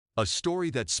A story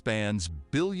that spans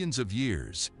billions of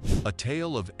years, a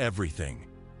tale of everything.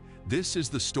 This is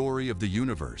the story of the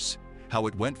universe, how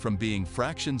it went from being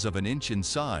fractions of an inch in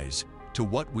size to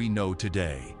what we know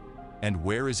today. And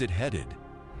where is it headed?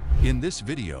 In this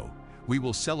video, we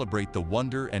will celebrate the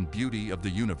wonder and beauty of the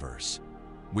universe.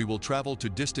 We will travel to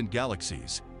distant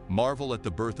galaxies, marvel at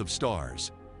the birth of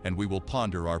stars, and we will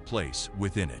ponder our place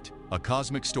within it. A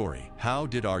cosmic story. How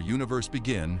did our universe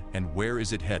begin and where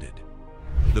is it headed?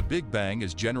 The Big Bang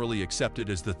is generally accepted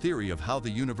as the theory of how the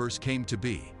universe came to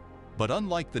be. But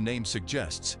unlike the name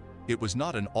suggests, it was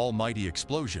not an almighty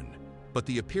explosion, but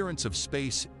the appearance of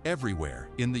space everywhere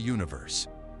in the universe.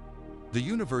 The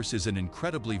universe is an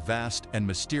incredibly vast and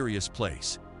mysterious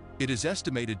place. It is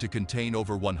estimated to contain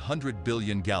over 100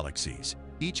 billion galaxies,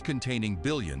 each containing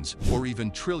billions or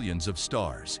even trillions of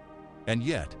stars. And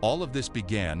yet, all of this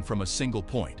began from a single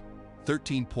point,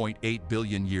 13.8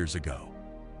 billion years ago.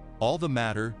 All the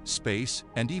matter, space,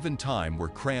 and even time were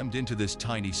crammed into this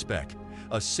tiny speck,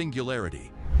 a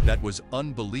singularity that was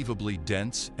unbelievably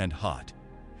dense and hot.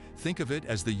 Think of it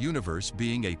as the universe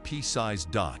being a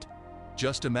pea-sized dot.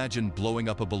 Just imagine blowing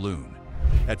up a balloon.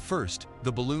 At first,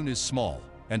 the balloon is small,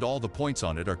 and all the points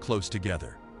on it are close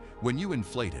together. When you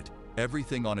inflate it,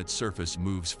 everything on its surface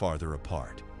moves farther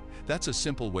apart. That's a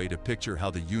simple way to picture how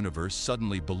the universe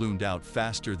suddenly ballooned out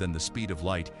faster than the speed of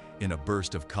light in a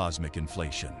burst of cosmic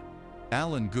inflation.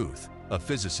 Alan Guth, a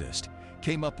physicist,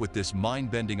 came up with this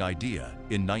mind-bending idea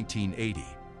in 1980.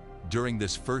 During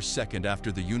this first second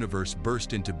after the universe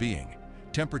burst into being,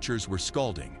 temperatures were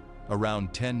scalding,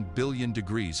 around 10 billion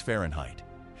degrees Fahrenheit.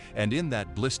 And in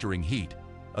that blistering heat,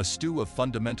 a stew of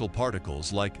fundamental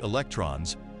particles like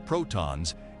electrons,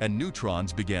 protons, and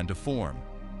neutrons began to form.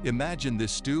 Imagine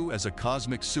this stew as a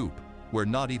cosmic soup, where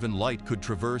not even light could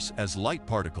traverse, as light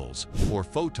particles, or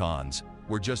photons,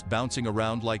 were just bouncing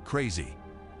around like crazy.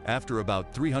 After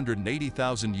about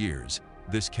 380,000 years,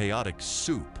 this chaotic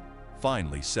soup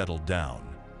finally settled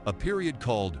down. A period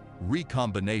called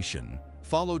recombination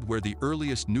followed, where the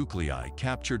earliest nuclei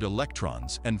captured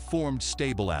electrons and formed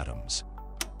stable atoms.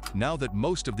 Now that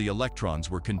most of the electrons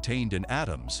were contained in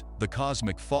atoms, the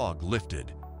cosmic fog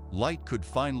lifted. Light could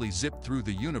finally zip through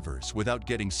the universe without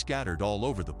getting scattered all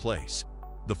over the place.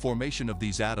 The formation of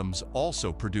these atoms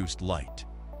also produced light.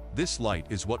 This light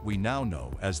is what we now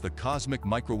know as the cosmic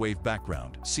microwave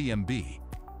background, CMB,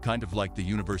 kind of like the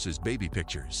universe's baby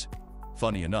pictures.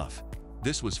 Funny enough,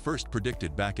 this was first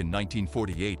predicted back in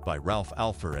 1948 by Ralph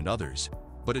Alpher and others,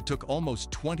 but it took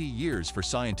almost 20 years for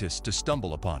scientists to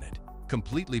stumble upon it,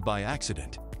 completely by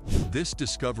accident. This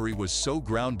discovery was so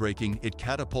groundbreaking it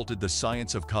catapulted the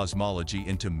science of cosmology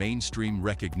into mainstream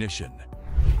recognition.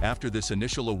 After this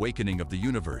initial awakening of the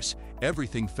universe,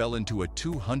 everything fell into a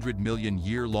 200 million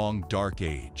year-long dark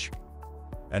age.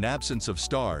 An absence of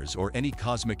stars or any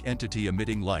cosmic entity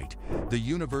emitting light, the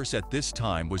universe at this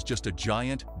time was just a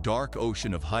giant, dark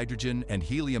ocean of hydrogen and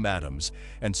helium atoms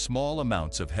and small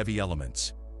amounts of heavy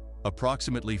elements.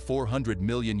 Approximately 400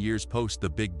 million years post the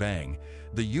Big Bang,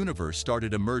 the universe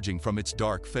started emerging from its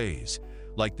dark phase.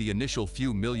 Like the initial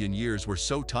few million years were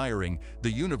so tiring,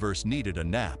 the universe needed a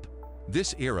nap.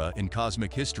 This era in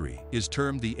cosmic history is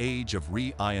termed the Age of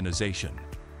Reionization.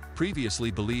 Previously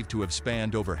believed to have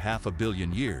spanned over 500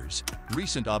 million years,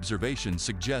 recent observations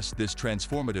suggest this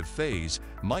transformative phase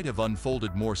might have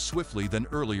unfolded more swiftly than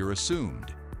earlier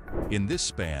assumed. In this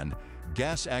span,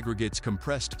 gas aggregates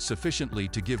compressed sufficiently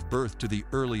to give birth to the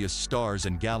earliest stars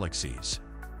and galaxies.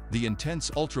 The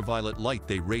intense ultraviolet light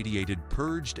they radiated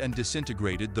purged and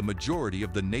disintegrated the majority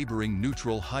of the neighboring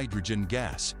neutral hydrogen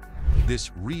gas. This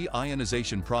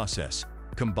reionization process,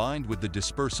 combined with the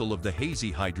dispersal of the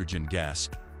hazy hydrogen gas,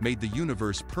 made the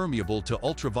universe permeable to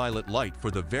ultraviolet light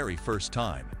for the very first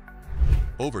time.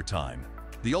 Over time,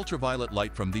 the ultraviolet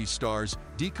light from these stars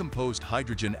decomposed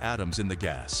hydrogen atoms in the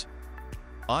gas,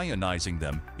 ionizing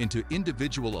them into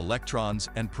individual electrons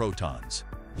and protons.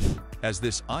 As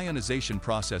this ionization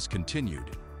process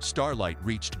continued, starlight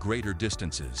reached greater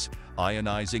distances,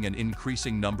 ionizing an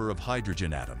increasing number of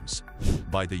hydrogen atoms.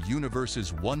 By the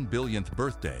universe's 1 billionth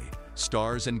birthday,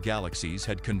 stars and galaxies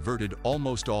had converted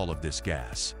almost all of this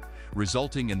gas,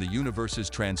 resulting in the universe's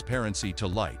transparency to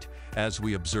light, as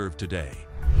we observe today.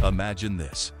 Imagine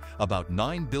this. About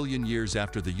 9 billion years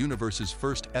after the universe's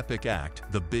first epic act,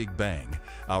 the Big Bang,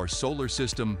 our solar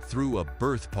system threw a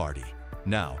birth party.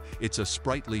 Now, it's a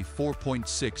sprightly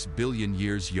 4.6 billion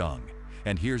years young.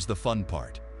 And here's the fun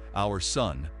part. Our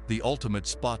sun, the ultimate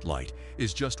spotlight,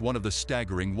 is just one of the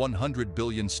staggering 100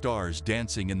 billion stars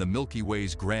dancing in the Milky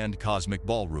Way's grand cosmic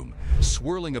ballroom,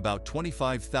 swirling about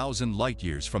 25,000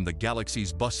 light-years from the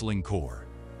galaxy's bustling core.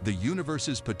 The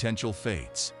universe's potential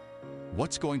fates.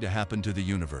 What's going to happen to the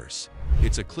universe?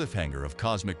 It's a cliffhanger of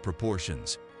cosmic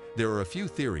proportions. There are a few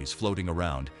theories floating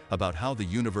around about how the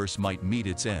universe might meet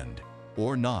its end,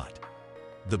 or not.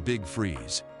 The Big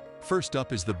Freeze. First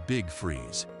up is the Big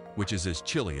Freeze, which is as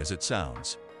chilly as it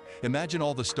sounds. Imagine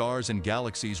all the stars and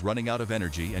galaxies running out of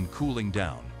energy and cooling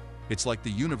down. It's like the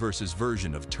universe's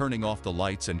version of turning off the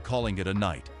lights and calling it a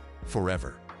night,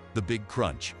 forever. The Big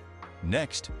Crunch.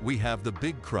 Next, we have the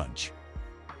Big Crunch.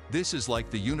 This is like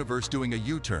the universe doing a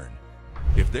U-turn.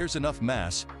 If there's enough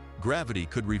mass, gravity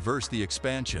could reverse the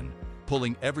expansion,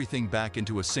 pulling everything back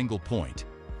into a single point.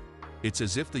 It's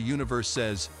as if the universe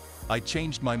says, "I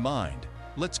changed my mind.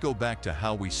 Let's go back to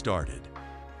how we started."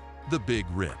 The Big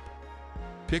Rip.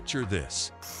 Picture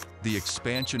this. The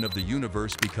expansion of the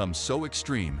universe becomes so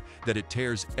extreme that it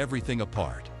tears everything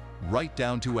apart, right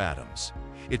down to atoms.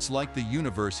 It's like the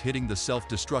universe hitting the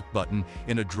self-destruct button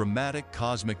in a dramatic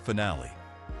cosmic finale.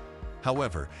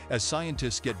 However, as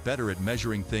scientists get better at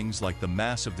measuring things like the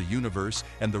mass of the universe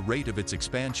and the rate of its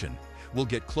expansion, we'll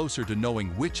get closer to knowing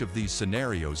which of these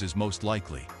scenarios is most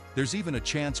likely. There's even a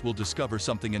chance we'll discover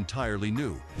something entirely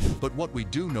new. But what we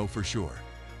do know for sure,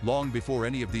 long before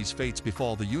any of these fates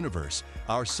befall the universe,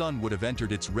 our sun would have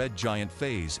entered its red giant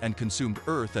phase and consumed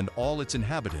Earth and all its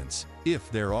inhabitants,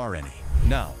 if there are any.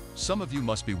 Now, some of you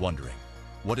must be wondering,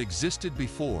 what existed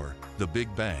before the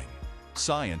Big Bang?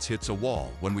 Science hits a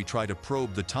wall when we try to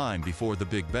probe the time before the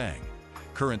Big Bang.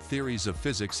 Current theories of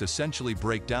physics essentially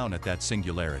break down at that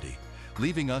singularity,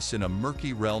 leaving us in a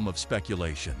murky realm of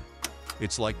speculation.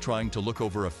 It's like trying to look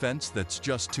over a fence that's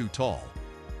just too tall.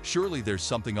 Surely there's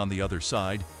something on the other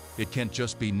side. It can't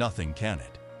just be nothing, can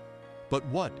it? But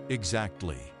what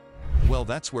exactly? Well,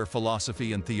 that's where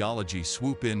philosophy and theology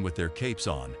swoop in with their capes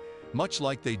on, much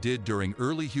like they did during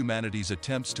early humanity's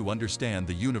attempts to understand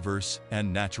the universe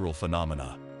and natural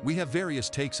phenomena. We have various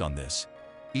takes on this,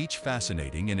 each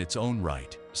fascinating in its own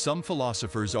right. Some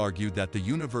philosophers argue that the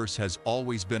universe has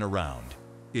always been around.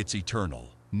 It's eternal.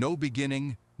 No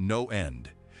beginning, no end.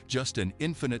 Just an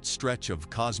infinite stretch of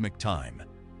cosmic time.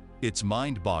 It's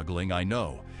mind-boggling, I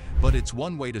know, but it's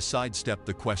one way to sidestep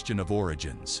the question of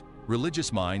origins.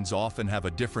 Religious minds often have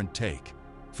a different take.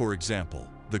 For example,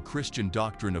 the Christian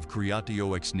doctrine of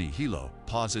creatio ex nihilo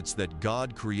posits that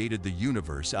God created the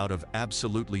universe out of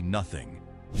absolutely nothing.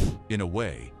 In a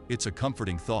way, it's a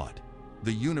comforting thought.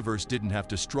 The universe didn't have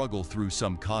to struggle through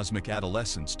some cosmic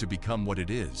adolescence to become what it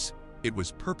is. It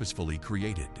was purposefully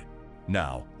created.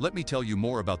 Now, let me tell you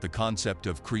more about the concept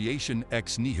of creation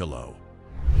ex nihilo.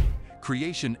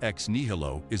 Creation ex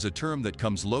nihilo is a term that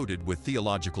comes loaded with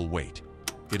theological weight.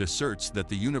 It asserts that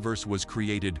the universe was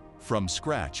created from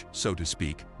scratch, so to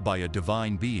speak, by a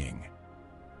divine being.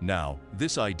 Now,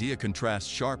 this idea contrasts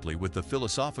sharply with the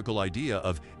philosophical idea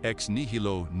of ex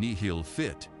nihilo nihil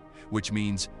fit, which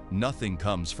means nothing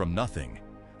comes from nothing.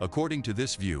 According to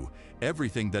this view,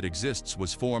 everything that exists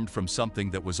was formed from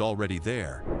something that was already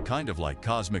there, kind of like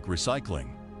cosmic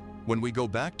recycling. When we go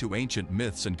back to ancient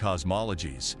myths and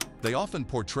cosmologies, they often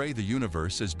portray the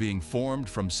universe as being formed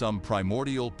from some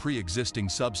primordial pre-existing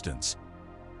substance.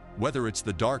 Whether it's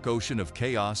the dark ocean of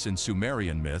chaos in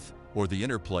Sumerian myth or the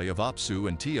interplay of Apsu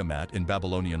and Tiamat in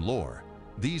Babylonian lore,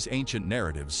 these ancient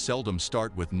narratives seldom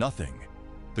start with nothing.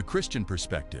 The Christian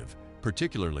perspective,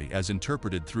 particularly as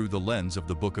interpreted through the lens of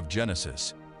the book of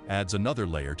Genesis, adds another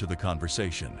layer to the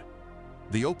conversation.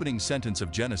 The opening sentence of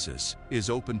Genesis is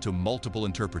open to multiple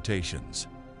interpretations.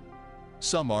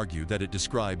 Some argue that it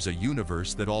describes a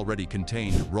universe that already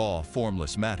contained raw,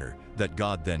 formless matter that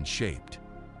God then shaped.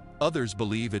 Others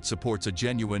believe it supports a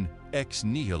genuine ex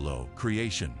nihilo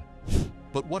creation.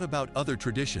 But what about other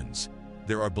traditions?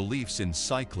 There are beliefs in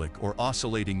cyclic or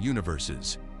oscillating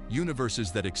universes,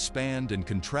 universes that expand and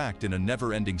contract in a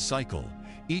never-ending cycle,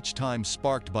 each time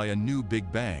sparked by a new Big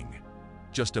Bang.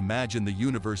 Just imagine the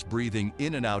universe breathing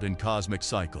in and out in cosmic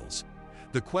cycles.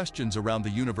 The questions around the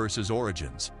universe's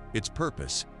origins, its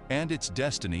purpose, and its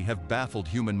destiny have baffled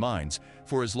human minds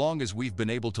for as long as we've been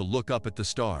able to look up at the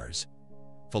stars.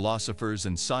 Philosophers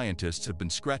and scientists have been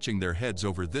scratching their heads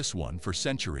over this one for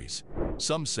centuries.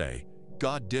 Some say,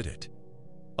 God did it.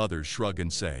 Others shrug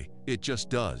and say, it just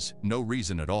does, no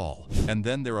reason at all. And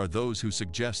then there are those who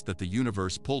suggest that the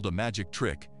universe pulled a magic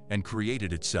trick and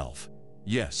created itself.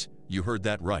 Yes, you heard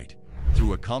that right.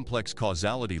 Through a complex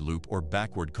causality loop or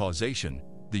backward causation,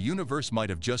 the universe might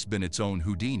have just been its own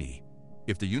Houdini.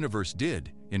 If the universe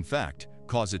did, in fact,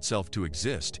 cause itself to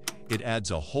exist, it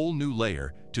adds a whole new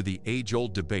layer to the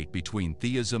age-old debate between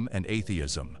theism and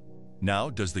atheism. Now,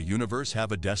 does the universe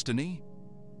have a destiny?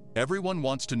 Everyone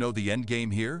wants to know the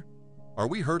endgame here. Are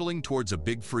we hurtling towards a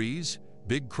big freeze,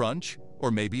 big crunch,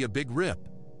 or maybe a big rip?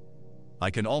 I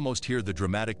can almost hear the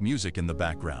dramatic music in the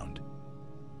background.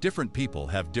 Different people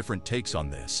have different takes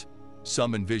on this.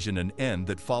 Some envision an end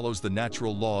that follows the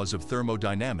natural laws of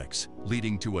thermodynamics,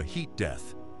 leading to a heat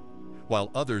death, while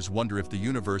others wonder if the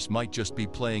universe might just be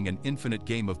playing an infinite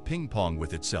game of ping pong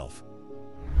with itself,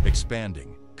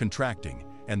 expanding, contracting,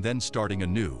 and then starting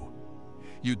anew.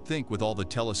 You'd think with all the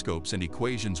telescopes and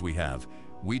equations we have,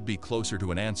 we'd be closer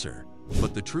to an answer.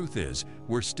 But the truth is,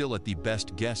 we're still at the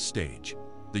best guess stage.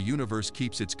 The universe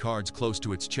keeps its cards close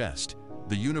to its chest.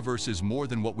 The universe is more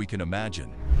than what we can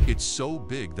imagine. It's so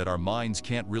big that our minds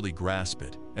can't really grasp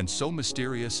it, and so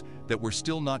mysterious that we're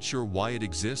still not sure why it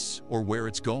exists or where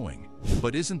it's going.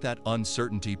 But isn't that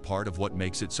uncertainty part of what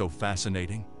makes it so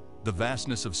fascinating? The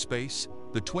vastness of space,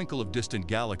 the twinkle of distant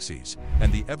galaxies,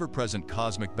 and the ever-present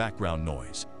cosmic background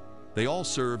noise. They all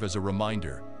serve as a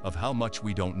reminder of how much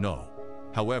we don't know.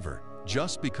 However,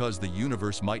 just because the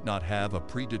universe might not have a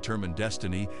predetermined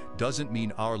destiny doesn't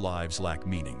mean our lives lack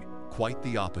meaning. Quite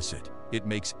the opposite. It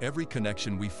makes every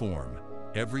connection we form,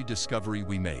 every discovery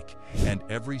we make, and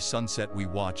every sunset we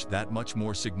watch that much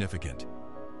more significant.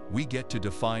 We get to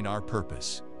define our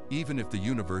purpose, even if the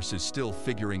universe is still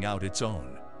figuring out its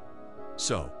own.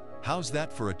 So, how's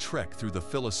that for a trek through the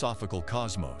philosophical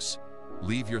cosmos?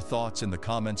 Leave your thoughts in the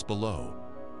comments below.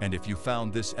 And if you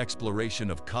found this exploration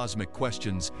of cosmic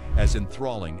questions as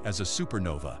enthralling as a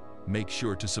supernova, make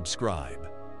sure to subscribe.